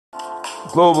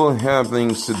Global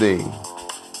happenings today.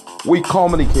 We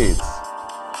communicate,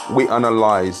 we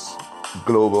analyze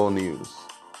global news.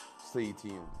 Stay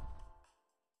tuned.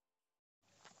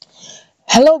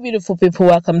 Hello, beautiful people.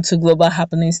 Welcome to Global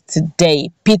Happenings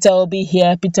today. Peter will be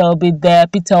here, Peter will be there,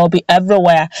 Peter will be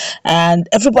everywhere. And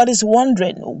everybody's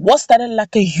wondering what started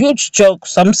like a huge joke,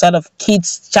 some sort of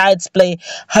child's play,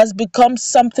 has become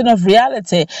something of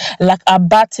reality. Like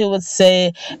Abati would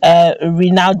say, a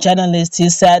renowned journalist, he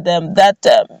said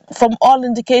that from all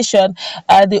indication,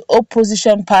 the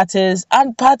opposition parties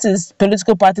and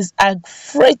political parties, are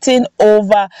fretting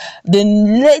over the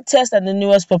latest and the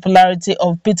newest popularity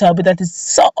of Peter Obi that is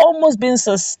almost being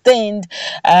sustained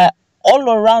all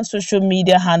around social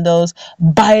media handles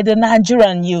by the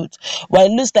Nigerian youth. Well,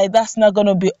 it looks like that's not going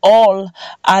to be all,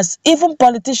 as even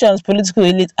politicians, political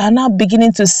elite, are now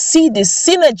beginning to see the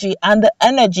synergy and the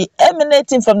energy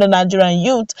emanating from the Nigerian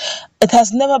youth. It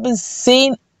has never been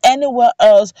seen anywhere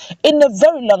else in a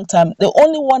very long time. The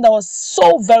only one that was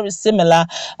so very similar,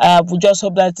 we just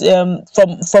hope that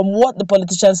from what the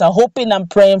politicians are hoping and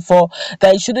praying for,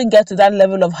 that it shouldn't get to that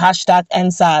level of hashtag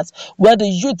NSAS, where the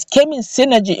youth came in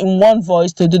synergy in one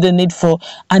voice to do the needful,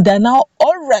 and they're now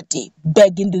already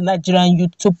begging the Nigerian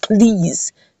youth to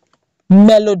please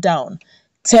mellow down,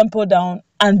 tempo down,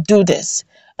 and do this.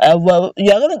 Well,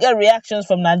 you're going to get reactions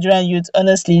from Nigerian youth.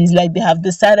 Honestly, it's like they have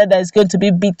decided that it's going to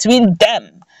be between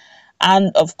them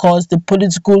and, of course, the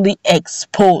politically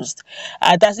exposed.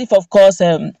 That's if, of course,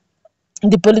 the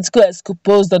political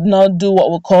exposed does not do what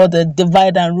we call the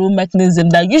divide and rule mechanism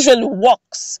that usually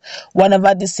works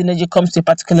whenever this synergy comes to a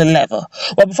particular level.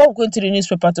 Well, before we go into the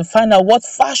newspaper to find out what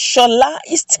Fashola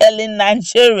is telling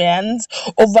Nigerians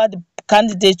over the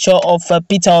candidature of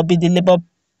Peter Obi, the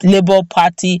Labour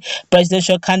Party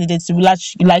presidential candidates, you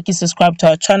like to subscribe to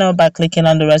our channel by clicking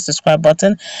on the red subscribe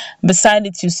button. Beside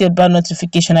it, you see a bell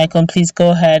notification icon. Please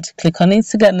go ahead, click on it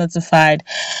to get notified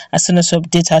as soon as we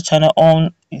update our channel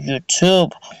on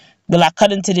YouTube. Well,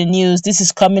 according to the news, this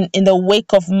is coming in the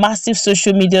wake of massive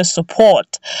social media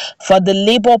support for the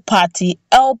Labour Party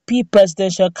LP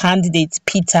presidential candidate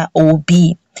Peter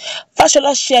Obi.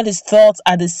 Fashola shared his thoughts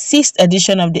at the 6th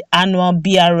edition of the annual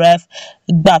BRF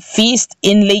Feast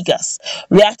in Lagos,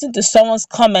 reacting to someone's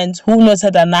comment who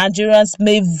noted that Nigerians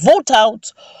may vote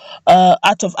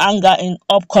out of anger in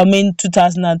upcoming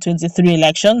 2023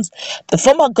 elections. The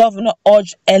former governor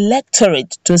urged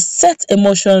electorate to set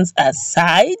emotions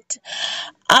aside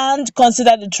and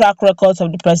consider the track records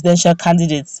of the presidential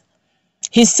candidates.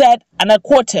 He said, and I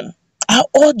quote him, "I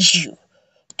urge you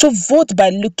to vote by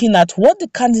looking at what the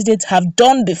candidates have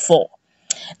done before.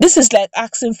 This is like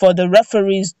asking for the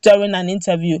referees during an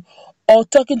interview or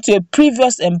talking to a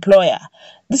previous employer.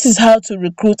 This is how to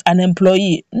recruit an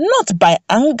employee, not by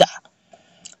anger."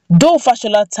 Though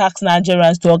Fashola tasked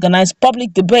Nigerians to organize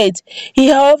public debate, he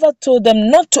however told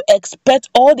them not to expect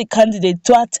all the candidates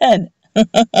to attend.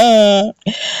 I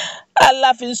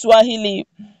laugh in Swahili.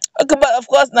 Okay, but of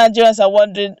course, Nigerians are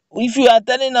wondering, if you are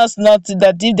telling us not to,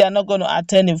 that if they are not going to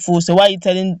attend in full, so why are you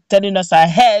telling us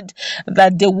ahead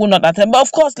that they will not attend? But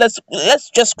of course, let's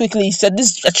just quickly, he said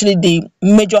this is actually the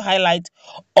major highlight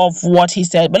of what he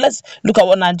said. But let's look at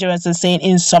what Nigerians are saying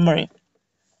in summary.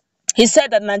 He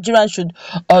said that Nigerians should,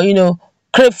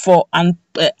 crave for and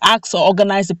ask or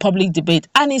organize a public debate.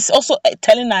 And he's also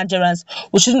telling Nigerians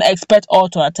we shouldn't expect all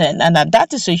to attend. And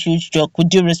that is a huge joke, with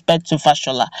due respect to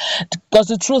Fashola. Because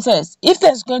the truth is, if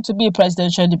there's going to be a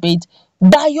presidential debate,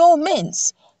 by all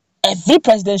means, every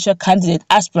presidential candidate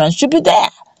aspirant should be there.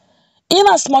 In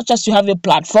as much as you have a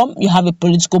platform, you have a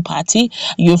political party,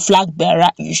 you're a flag bearer,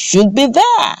 you should be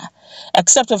there.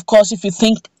 Except, of course, if you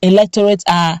think electorates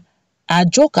are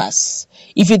jokers.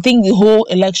 If you think the whole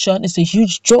election is a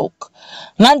huge joke.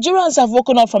 Nigerians have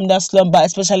woken up from their slumber,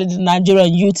 especially the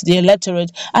Nigerian youth, the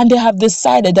electorate, and they have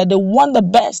decided that they want the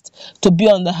best to be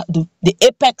on the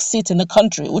apex seat in the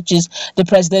country, which is the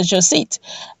presidential seat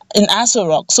in Aso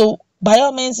Rock. So by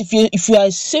all means, if you are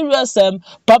a serious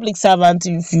public servant,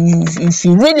 if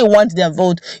you really want their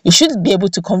vote, you should be able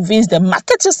to convince them.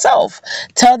 Market yourself.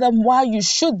 Tell them why you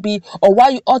should be, or why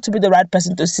you ought to be the right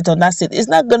person to sit on that seat. It's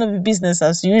not going to be business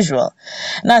as usual.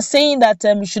 Now, saying that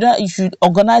you should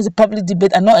organize a public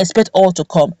debate and not expect all to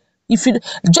come. If you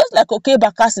just like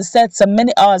Bakassi said some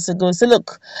many hours ago, say,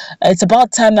 look, it's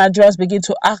about time Nigerians begin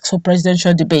to ask for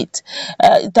presidential debate.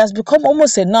 It has become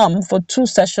almost a norm for 2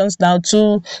 sessions now,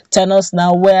 2 tenors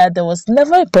now, where there was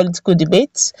never a political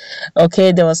debate.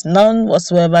 Okay, there was none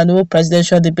whatsoever, no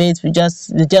presidential debate. We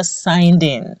just signed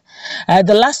in.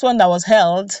 The last one that was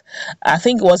held, I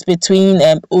think it was between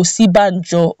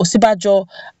Osibajo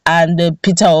and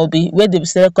Peter Obi, where they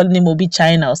started calling him Obi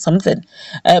China or something.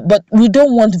 But we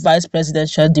don't want vice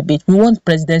presidential debate. We want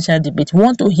presidential debate. We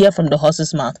want to hear from the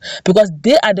horse's mouth, because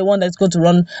they are the one that's going to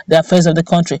run the affairs of the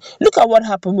country. Look at what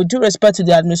happened. With due respect to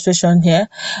the administration here,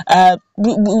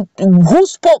 who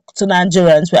spoke to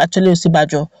Nigerians were actually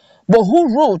Osibajo, but who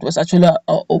ruled was actually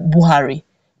Buhari.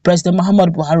 President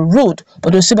Muhammad Buhari ruled,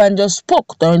 but Osibanjo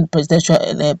spoke during the presidential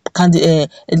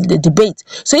the debate.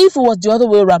 So if it was the other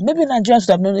way around, maybe Nigerians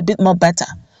would have known a bit more better.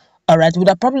 All right, would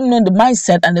have probably known the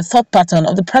mindset and the thought pattern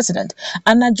of the president.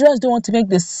 And Nigerians don't want to make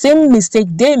the same mistake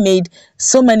they made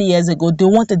so many years ago. They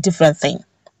want a different thing.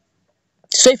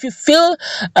 So if you feel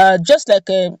just like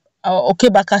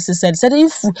Bakasi said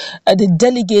if the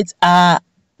delegates are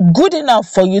good enough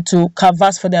for you to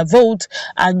canvass for their vote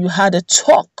and you had a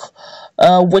talk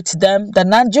with them, the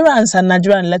Nigerians and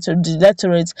Nigerian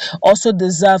electorates also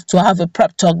deserve to have a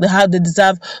prep talk. They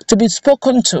deserve to be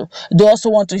spoken to. They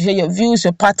also want to hear your views,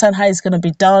 your pattern, how it's going to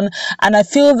be done. And I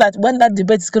feel that when that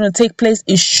debate is going to take place,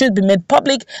 it should be made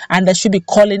public and there should be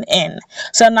calling in.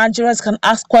 So Nigerians can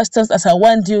ask questions as I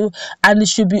want you, and it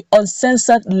should be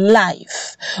uncensored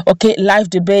live. Okay,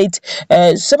 live debate.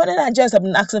 So many Nigerians have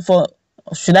been asking for,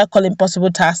 should I call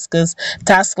impossible tasks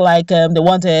like they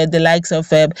want the likes of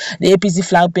the APC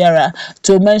flag bearer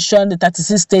to mention the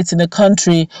 36 states in the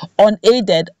country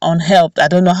unaided, unhelped. I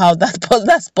don't know how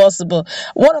that's possible.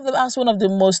 One of them asked one of the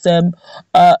most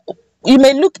he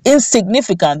may look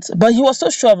insignificant, but he was so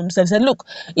sure of himself. He said, look,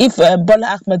 if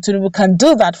Bola Ahmed Tinubu can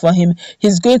do that for him,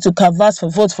 he's going to canvass for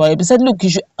vote for him. He said, look,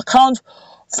 you should count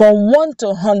from 1 to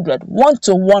 100, 1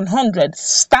 to 100,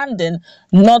 standing,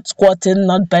 not squatting,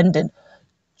 not bending.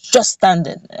 Just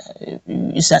standing.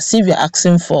 It's as if you're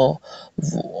asking for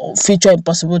future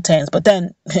impossible things, but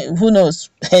then who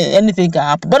knows, anything can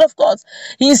happen. But of course,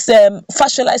 he's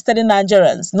Fashola is telling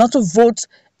Nigerians not to vote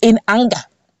in anger,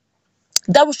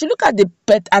 that we should look at the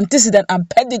antecedent and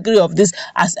pedigree of this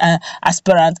as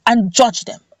aspirants and judge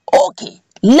them. Okay,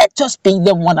 let's just pick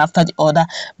them one after the other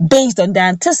based on their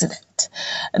antecedent.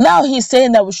 Now he's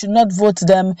saying that we should not vote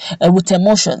them with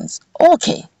emotions.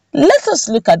 Okay, let us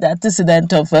look at the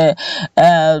antecedent of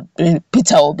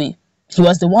Peter Obi. He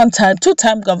was the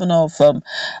two-time governor of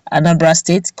Anambra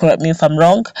State, correct me if I'm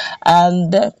wrong,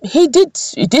 and he did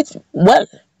well.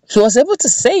 He was able to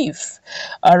save,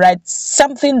 all right,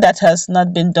 something that has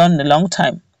not been done in a long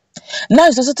time. Now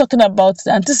he's also talking about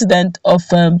the antecedent of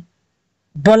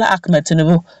Bola Ahmed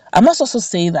Tinubu. I must also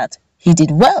say that he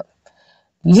did well.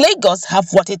 Lagos have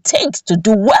what it takes to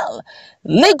do well.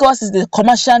 Lagos is the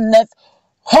commercial net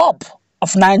hub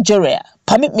of Nigeria.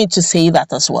 Permit me to say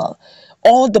that as well.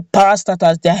 All the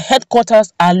parastatals, their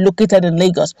headquarters are located in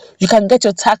Lagos. You can get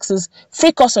your taxes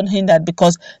free cost unhindered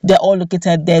because they're all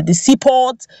located there. The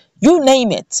seaport, you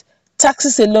name it.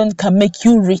 Taxes alone can make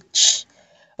you rich.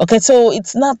 Okay, so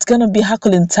it's not going to be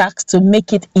hackling tax to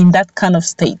make it in that kind of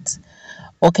state.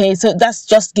 Okay, so that's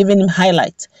just giving him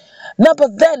highlight. Now,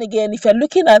 but then again, if you're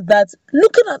looking at that,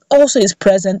 looking at also his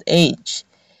present age,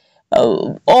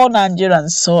 all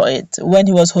Nigerians saw it when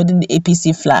he was holding the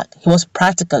APC flag. He was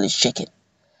practically shaking.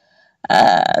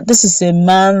 This is a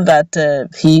man that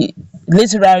he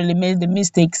literally made the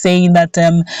mistake saying that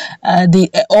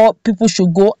all people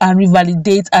should go and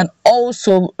revalidate and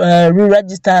also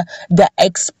re-register their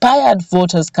expired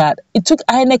voters card. It took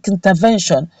INEC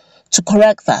intervention to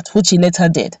correct that, which he later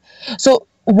did. So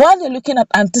while you're looking at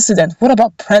antecedent, what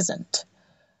about present?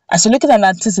 As you're looking at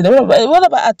antecedent, what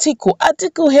about Atiku?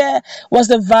 Atiku here was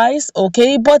the vice,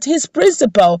 okay, but his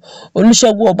principal,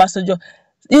 Olusegun Obasanjo,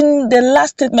 in the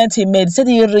last statement he made, said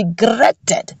he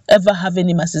regretted ever having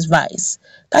him as his vice.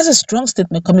 That's a strong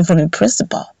statement coming from a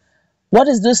principal. What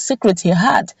is the secret he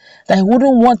had that he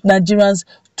wouldn't want Nigerians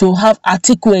to have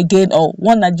Atiku again, or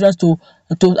want Nigerians to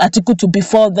Atiku to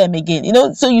befall them again? You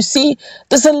know, so you see,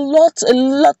 there's a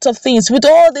lot of things with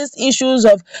all these issues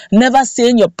of never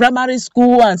seeing your primary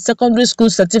school and secondary school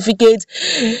certificate.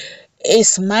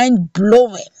 It's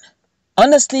mind-blowing.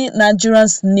 Honestly,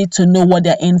 Nigerians need to know what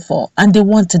they're in for, and they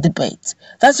want to debate.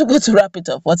 That's good to wrap it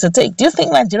up. What's your take? Do you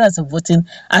think Nigerians are voting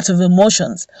out of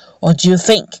emotions, or do you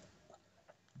think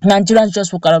Nigerians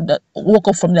just woke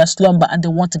up from their slumber and they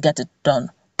want to get it done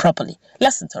properly?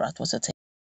 Let's interact. What's your take?